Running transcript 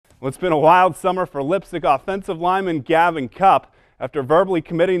Well, it's been a wild summer for Leipsic offensive lineman Gavin Cupp. After verbally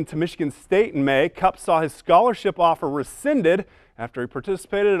committing to Michigan State in May, Cupp saw his scholarship offer rescinded after he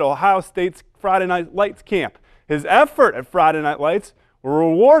participated at Ohio State's Friday Night Lights camp. His effort at Friday Night Lights were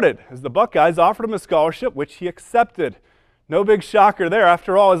rewarded as the Buckeyes offered him a scholarship, which he accepted. No big shocker there.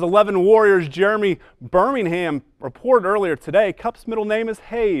 After all, as 11 Warriors' Jeremy Birmingham reported earlier today, Cupp's middle name is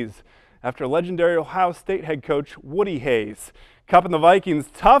Hayes, after legendary Ohio State head coach Woody Hayes. Cupp and the Vikings'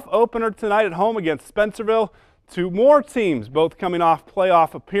 tough opener tonight at home against Spencerville. Two more teams, both coming off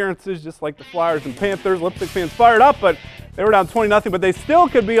playoff appearances, just like the Flyers and Panthers. Leipsic fans fired up, but they were down 20-0, but they still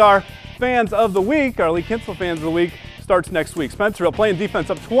could be our fans of the week. Our Lee Kinsel fans of the week starts next week. Spencerville playing defense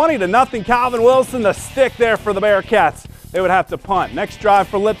up 20-0. Calvin Wilson, the stick there for the Bearcats. They would have to punt. Next drive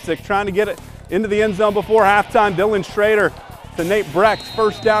for Leipsic, trying to get it into the end zone before halftime. Dylan Schrader to Nate Brecht,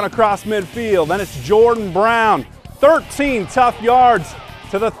 first down across midfield. Then it's Jordan Brown, 13 tough yards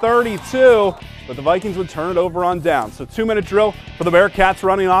to the 32, but the Vikings would turn it over on down. So 2-minute drill for the Bearcats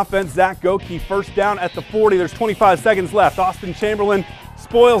running offense. Zach Goki, first down at the 40. There's 25 seconds left. Austin Chamberlain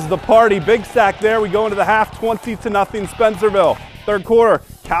spoils the party. Big sack there. We go into the half, 20-0 Spencerville. Third quarter,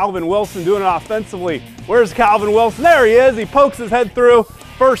 Calvin Wilson doing it offensively. Where's Calvin Wilson? There he is. He pokes his head through.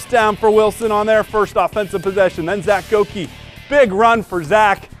 First down for Wilson on their first offensive possession. Then Zach Goki, big run for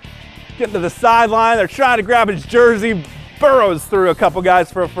Zach. Getting to the sideline. They're trying to grab his jersey. Burrows through a couple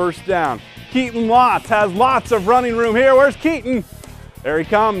guys for a first down. Keaton Lotz has lots of running room here. Where's Keaton? There he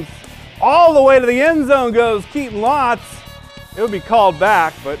comes. All the way to the end zone goes Keaton Lotz. It would be called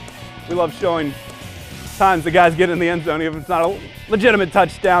back, but we love showing times the guys get in the end zone, even if it's not a legitimate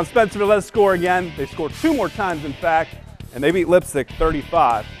touchdown. Spencerville does score again. They scored 2 more times, in fact, and they beat Leipsic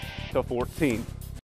 35-14.